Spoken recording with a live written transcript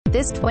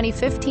This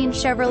 2015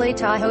 Chevrolet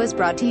Tahoe is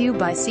brought to you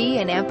by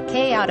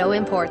C&K Auto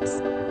Imports.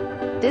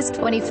 This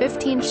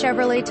 2015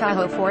 Chevrolet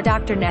Tahoe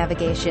 4-Doctor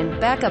navigation,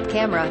 backup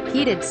camera,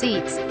 heated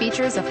seats,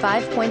 features a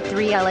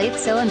 5.3L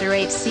 8-cylinder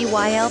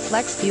HCYL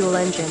flex fuel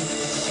engine.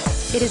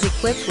 It is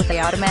equipped with an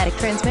automatic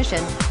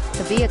transmission.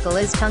 The vehicle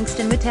is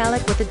tungsten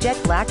metallic with a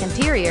jet black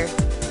interior.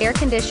 Air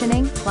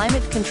conditioning,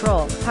 climate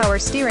control, power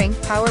steering,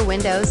 power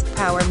windows,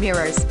 power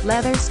mirrors,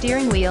 leather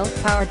steering wheel,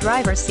 power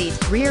driver seat,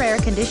 rear air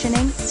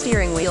conditioning,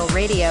 steering wheel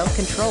radio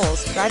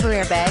controls, driver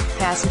airbag,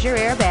 passenger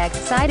airbag,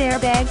 side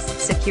airbags,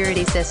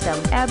 security system,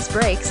 ABS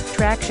brakes,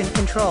 traction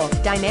control,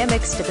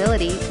 dynamic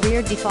stability,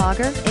 rear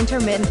defogger,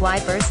 intermittent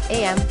wipers,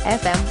 AM,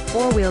 FM,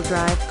 four-wheel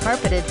drive,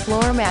 carpeted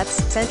floor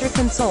mats, center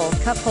console,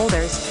 cup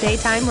holders,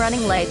 daytime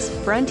running lights,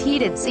 front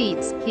heated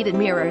seats, heated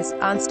mirrors,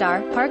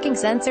 OnStar, parking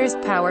sensors,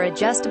 power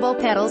adjustable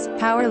pedals,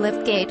 power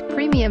liftgate,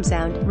 premium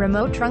sound,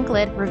 remote trunk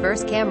lid,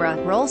 reverse camera,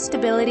 roll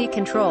stability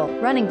control,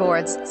 running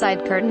boards,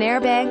 side curtain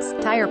airbags,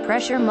 tire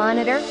pressure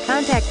monitor.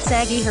 Contact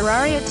Saggy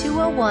Harari at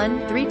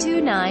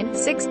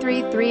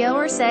 201-329-6330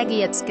 or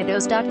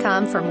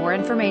saggy@skidos.com for more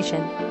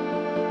information.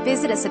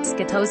 Visit us at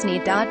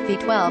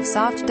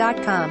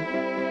skidosny.v12soft.com.